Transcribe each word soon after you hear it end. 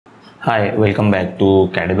Hi, welcome back to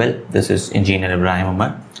CADable. This is Engineer Ibrahim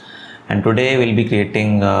Umar, and today we'll be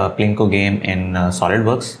creating a Plinko game in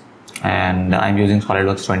SolidWorks, and I'm using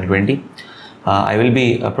SolidWorks 2020. I will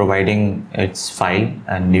be providing its file,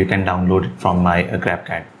 and you can download it from my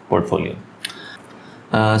GrabCAD portfolio.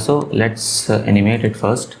 So let's animate it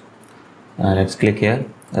first. Let's click here,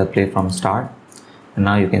 play from start, and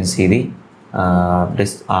now you can see the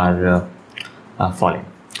discs are falling.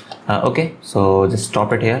 Okay, so just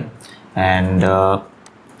stop it here and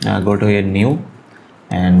go to here, new,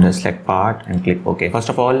 and select part and click OK. First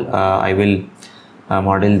of all, I will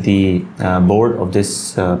model the board of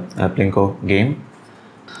this Plinko game.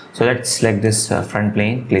 So let's select this front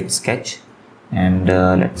plane, click sketch, and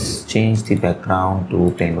let's change the background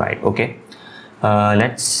to plain white. Okay,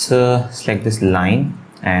 let's select this line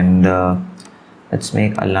and let's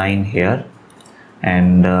make a line here,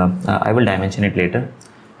 and I will dimension it later.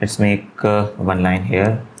 Let's make one line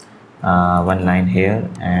here, one line here,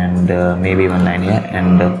 and maybe one line here,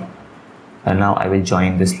 and now I will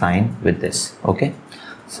join this line with this. Okay,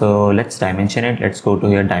 so let's dimension it. Let's go to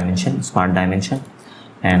here, dimension, smart dimension,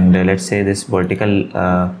 and let's say this vertical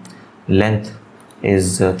length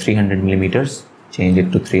is 300 millimeters. Change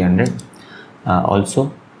it to 300.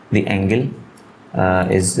 Also the angle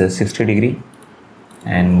is 60 degree,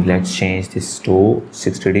 and let's change this to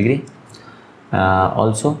 60 degree.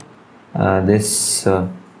 Also this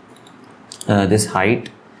height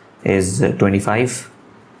is 25,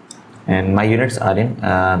 and my units are in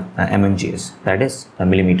mmgs, that is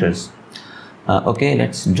millimeters. Okay,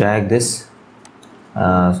 let's drag this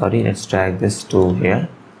let's drag this to here,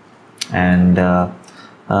 and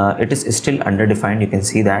it is still underdefined, you can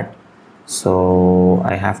see that, so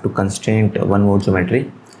I have to constrain one more geometry.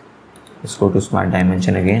 Let's go to smart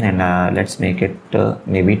dimension again, and let's make it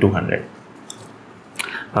maybe 200.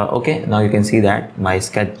 Okay, now you can see that my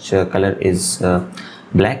sketch color is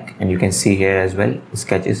black, and you can see here as well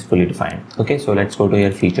sketch is fully defined. Okay, so let's go to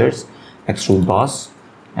here, features, Extrude Boss,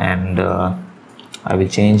 and I will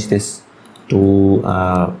change this to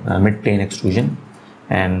mid-plane extrusion,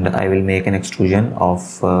 and I will make an extrusion of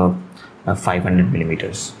 500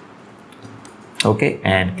 millimeters. Okay,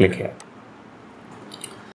 and click here.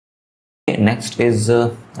 Okay, next is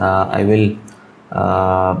I will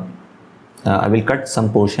cut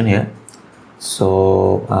some portion here,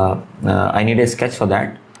 so I need a sketch for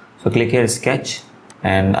that. So click here, sketch,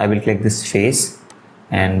 and I will click this face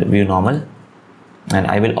and view normal, and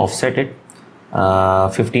I will offset it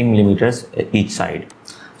 15 millimeters each side.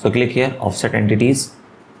 So click here, offset entities,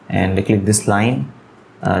 and click this line,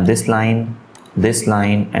 this line, this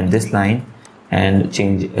line, and this line, and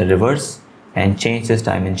change reverse and change this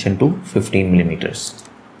dimension to 15 millimeters.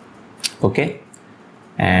 Okay,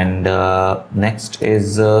 and next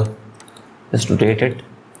is just rotate it.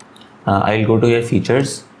 I will go to your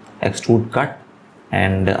features, Extrude Cut,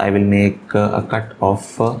 and I will make a cut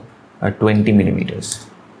of 20 millimeters.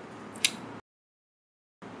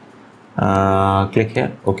 Click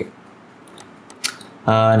here. Okay,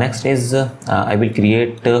 next is I will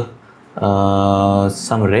create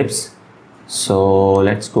some ribs. So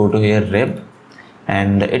let's go to here, rib,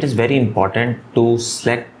 and it is very important to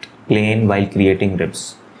select plane while creating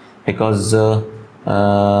ribs, because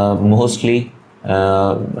mostly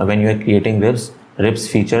when you are creating ribs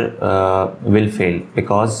feature will fail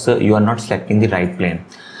because you are not selecting the right plane.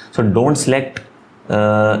 So don't select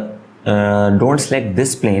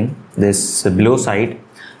this plane, this below side.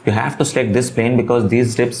 You have to select this plane because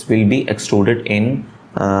these ribs will be extruded in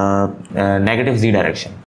negative z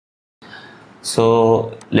direction.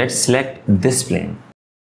 So let's select this plane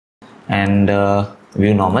and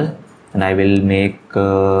view normal, and I will make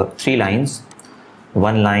 3 lines,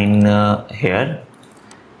 one line here,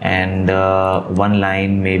 and one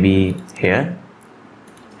line maybe here,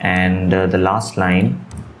 and the last line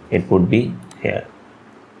it would be here.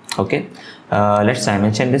 Okay, let's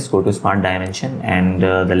dimension this. Go to smart dimension, and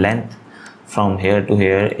the length from here to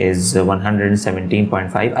here is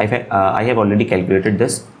 117.5. I have already calculated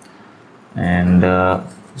this, and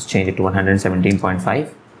let's change it to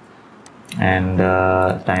 117.5, and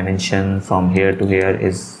dimension from here to here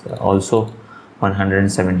is also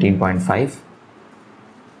 117.5,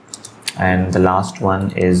 and the last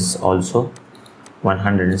one is also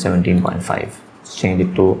 117.5. let's change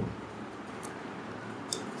it to,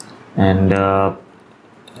 and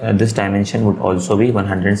this dimension would also be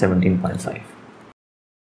 117.5.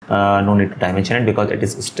 No need to dimension it because it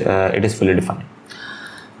is fully defined.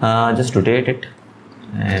 Just rotate it,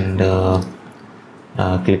 and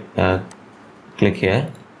click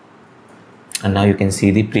here, and now you can see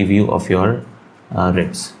the preview of your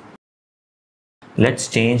ribs. let's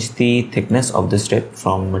change the thickness of the strip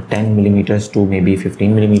from 10 millimeters to maybe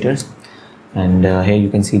 15 millimeters. And here you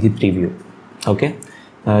can see the preview. Okay,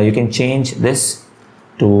 you can change this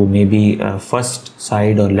to maybe first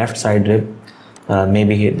side or left side rib,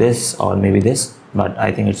 maybe this or maybe this, but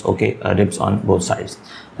I think it's okay, ribs on both sides.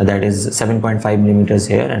 That is 7.5 millimeters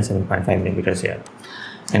here and 7.5 millimeters here,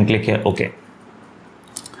 and click here OK.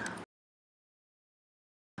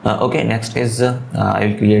 Okay, next is I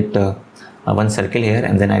will create one circle here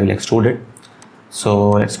and then I will extrude it.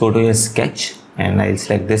 So let's go to your sketch and I'll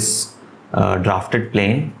select this drafted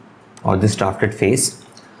plane or this drafted face,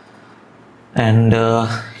 and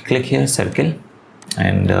click here circle,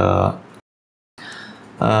 and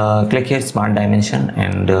click here smart dimension,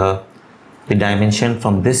 and the dimension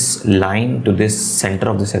from this line to this center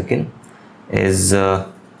of the circle is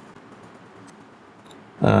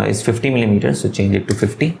 50 millimeters, so change it to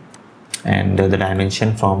 50, and the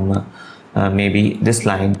dimension from maybe this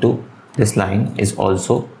line to this line is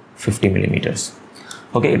also 50 millimeters.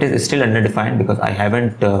 Okay, it is still underdefined because I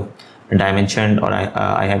haven't dimensioned, or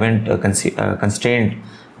I haven't constrained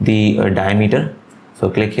the diameter. So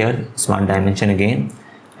click here smart dimension again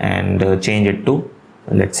and change it to,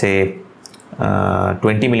 let's say,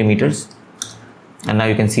 20 millimeters, and now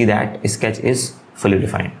you can see that sketch is fully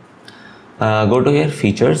defined. Go to here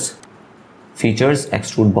features,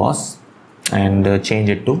 extrude boss, and change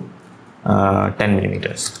it to 10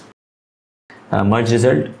 millimeters. Merge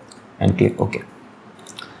result and click OK.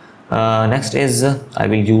 Next is I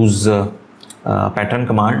will use pattern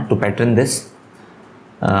command to pattern this.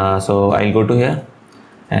 So I'll go to here,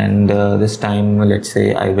 and this time let's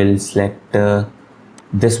say I will select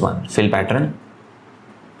this one, fill pattern,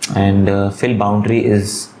 and fill boundary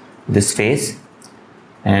is this face,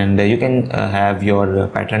 and you can have your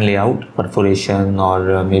pattern layout, perforation,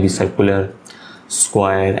 or maybe circular,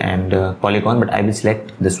 square, and polygon, but I will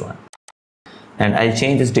select this one, and I'll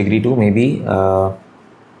change this degree to maybe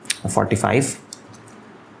 45,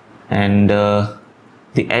 and the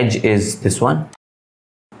edge is this one,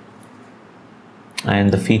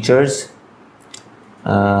 and the features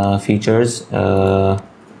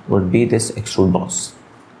would be this extrude boss.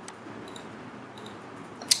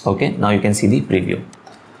 Okay, now you can see the preview.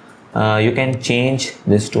 You can change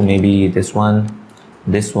this to maybe this one,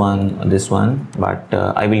 this one, this one, but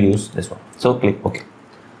I will use this one, so click OK.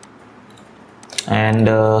 And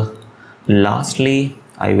lastly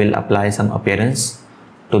I will apply some appearance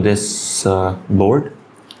to this board,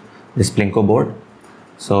 this Plinko board.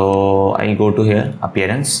 So I'll go to here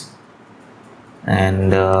appearance,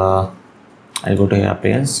 and I'll go to here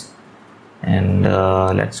appearance, and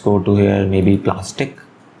let's go to here maybe plastic,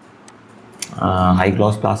 high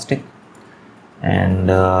gloss plastic,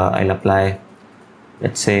 and I'll apply,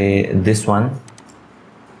 let's say, this one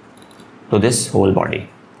to this whole body,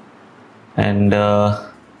 and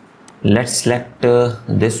let's select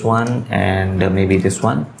this one and maybe this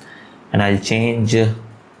one, and I'll change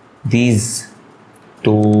these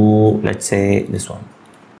to, let's say, this one.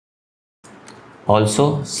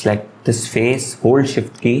 Also select this face, hold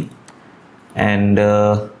shift key, and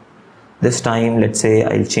this time let's say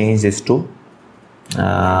I'll change this to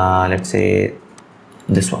let's say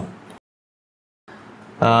this one.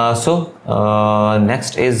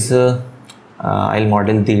 Next is I'll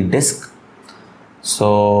model the disk.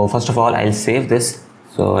 So first of all I'll save this,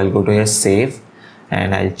 so I'll go to here save,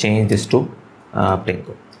 and I'll change this to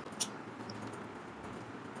Plinko.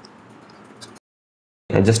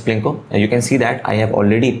 Just Plinko. You can see that I have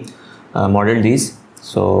already modeled these,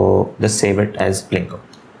 so just save it as Plinko.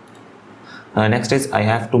 Next is I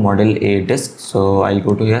have to model a disk, so I'll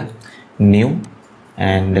go to here new,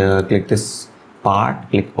 and click this part,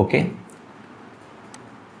 click OK,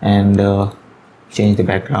 and change the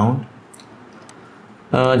background.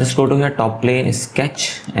 Just go to here top plane,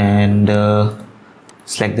 sketch, and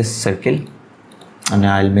select this circle, and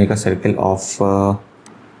I'll make a circle of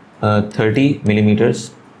 30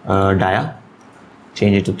 millimeters dia,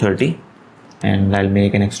 change it to 30, and I'll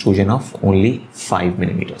make an extrusion of only 5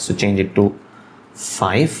 millimeters, so change it to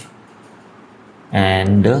 5,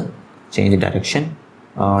 and change the direction,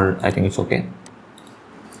 or I think it's okay.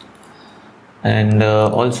 And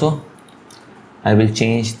also I will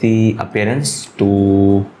change the appearance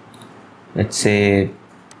to, let's say,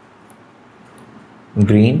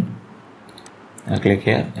 green. Click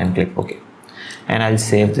here and click OK, and I'll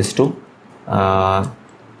save this to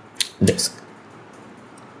disk.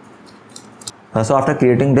 So after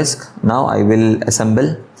creating disk, now I will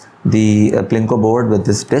assemble the Plinko board with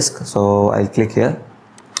this disk. So I'll click here,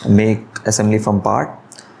 make assembly from part,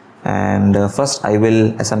 and first I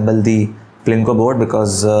will assemble the Plinko board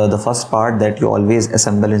because the first part that you always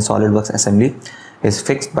assemble in SolidWorks assembly is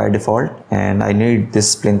fixed by default, and I need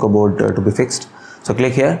this Plinko board to be fixed. So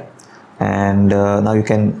click here, and now you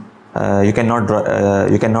cannot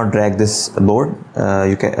drag this board.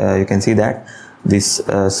 You can see that this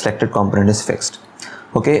selected component is fixed.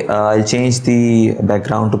 Okay, I'll change the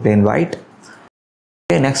background to plain white.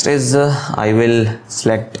 Okay, next is I will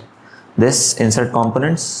select this insert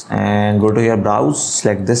components and go to your browse,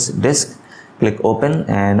 select this disk, click open,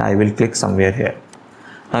 and I will click somewhere here.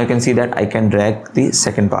 Now you can see that I can drag the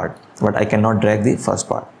second part, but I cannot drag the first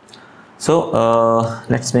part. So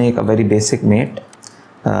let's make a very basic mate.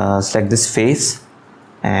 Select this face,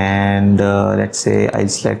 and let's say I'll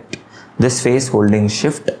select this face holding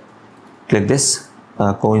shift, click this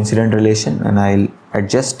coincident relation, and I'll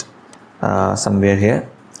adjust somewhere here.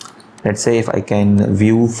 Let's say if I can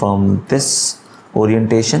view from this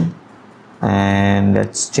orientation, and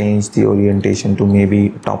let's change the orientation to maybe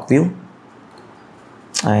top view,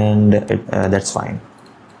 and that's fine.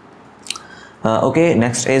 Okay,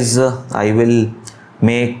 next is I will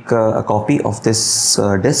make a copy of this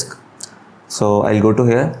disk. So I'll go to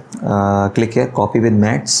here, click here copy with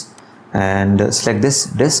mates, and select this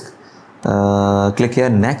disk, click here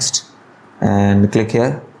next, and click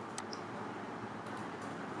here,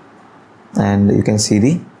 and you can see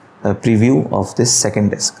the preview of this second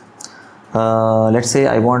disk. Let's say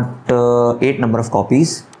I want 8 number of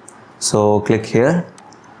copies, so click here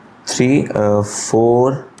 3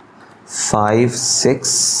 4 5 6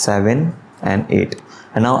 7 and 8,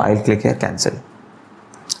 and now I'll click here cancel.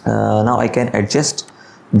 Now I can adjust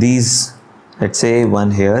these, let's say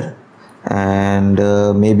one here, and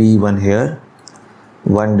maybe one here,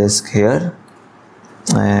 one disk here,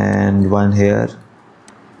 and one here,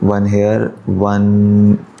 one here,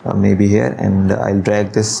 one maybe here, and I'll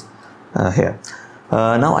drag this here.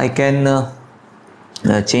 Now I can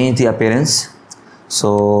change the appearance.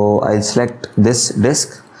 So I'll select this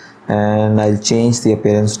disk, and I'll change the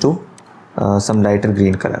appearance to some lighter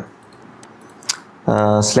green color.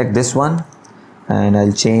 Select this one, and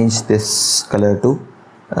I'll change this color to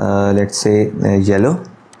let's say yellow,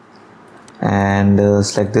 and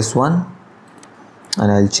select this one,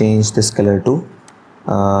 and I'll change this color to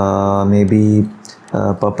maybe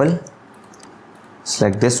purple.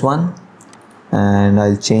 Select this one, and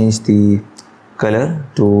I'll change the color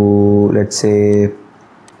to, let's say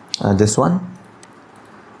this one,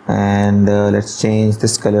 and let's change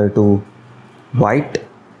this color to white.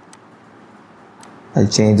 I'll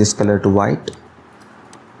change this color to white,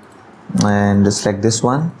 and select this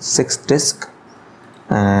one, 6th disk,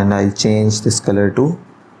 and I'll change this color to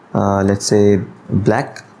let's say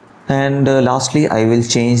black. And lastly I will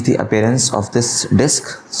change the appearance of this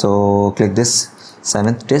disk. So click this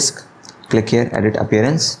 7th disk, click here edit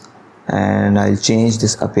appearance, and I'll change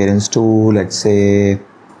this appearance to, let's say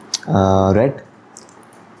red,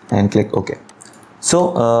 and click OK.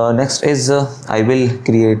 So next is I will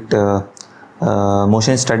create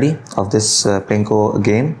motion study of this Plinko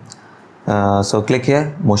game. So click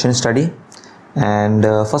here motion study, and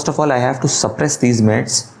first of all I have to suppress these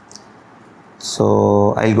mates.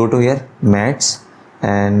 So I'll go to here mates,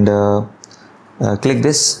 and click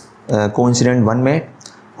this coincident one mate,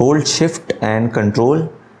 hold shift and control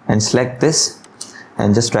and select this,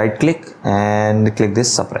 and just right click and click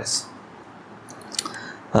this suppress.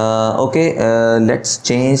 Okay, let's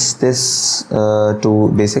change this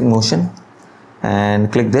to basic motion,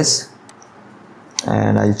 and click this,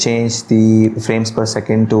 and I'll change the frames per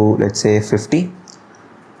second to, let's say 50.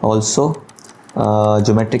 Also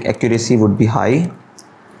geometric accuracy would be high,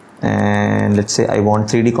 and let's say I want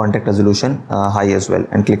 3D contact resolution high as well,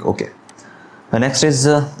 and click OK. Next is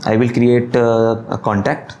I will create a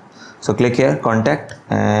contact. So click here contact,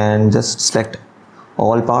 and just select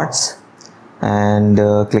all parts, and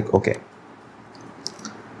click OK.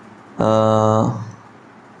 Now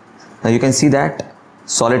you can see that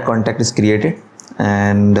solid contact is created,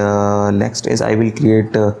 and next is I will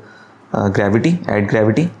create gravity, add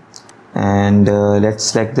gravity, and let's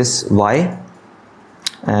select this Y,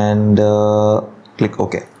 and click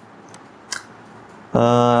OK.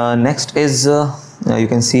 Next is you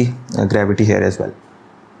can see gravity here as well.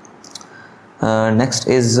 Next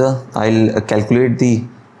is I'll calculate the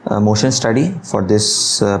motion study for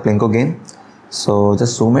this Plinko game. So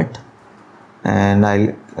just zoom it, and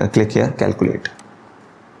I'll click here calculate.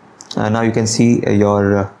 Now you can see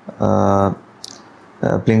your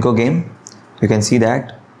Plinko game. You can see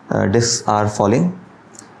that discs are falling,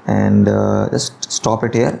 and just stop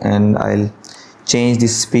it here, and I'll change the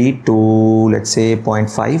speed to, let's say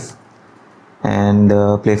 0.5, and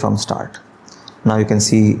play from start. Now you can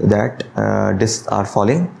see that discs are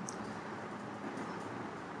falling.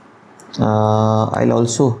 I'll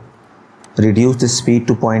also reduce the speed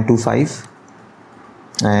to 0.25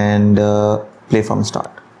 and play from start.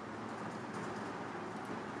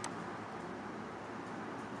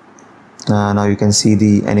 Now you can see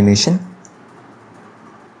the animation.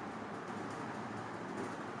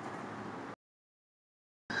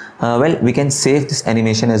 Well, we can save this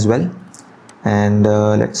animation as well, and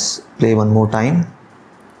let's play one more time.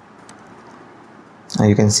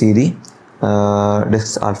 You can see the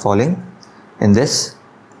discs are falling in this.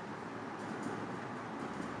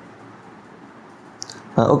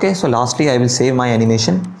 Okay, so lastly I will save my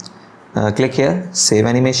animation. Click here, save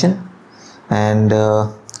animation, and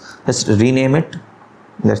let's rename it.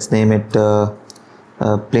 Let's name it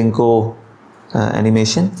Plinko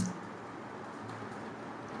Animation,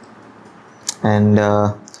 and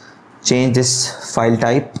change this file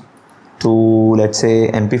type to, let's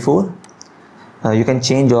say, MP4. You can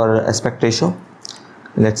change your aspect ratio.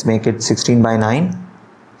 Let's make it 16:9,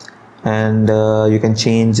 and you can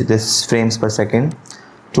change this frames per second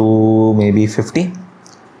to maybe 50,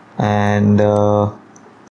 and now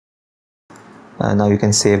you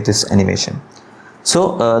can save this animation.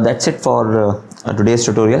 So that's it for today's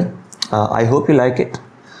tutorial. I hope you like it,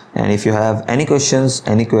 and if you have any questions,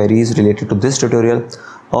 any queries related to this tutorial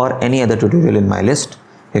or any other tutorial in my list,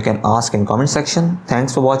 you can ask in comment section.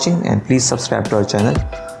 Thanks for watching, and please subscribe to our channel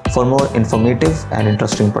for more informative and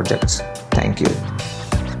interesting projects. Thank you.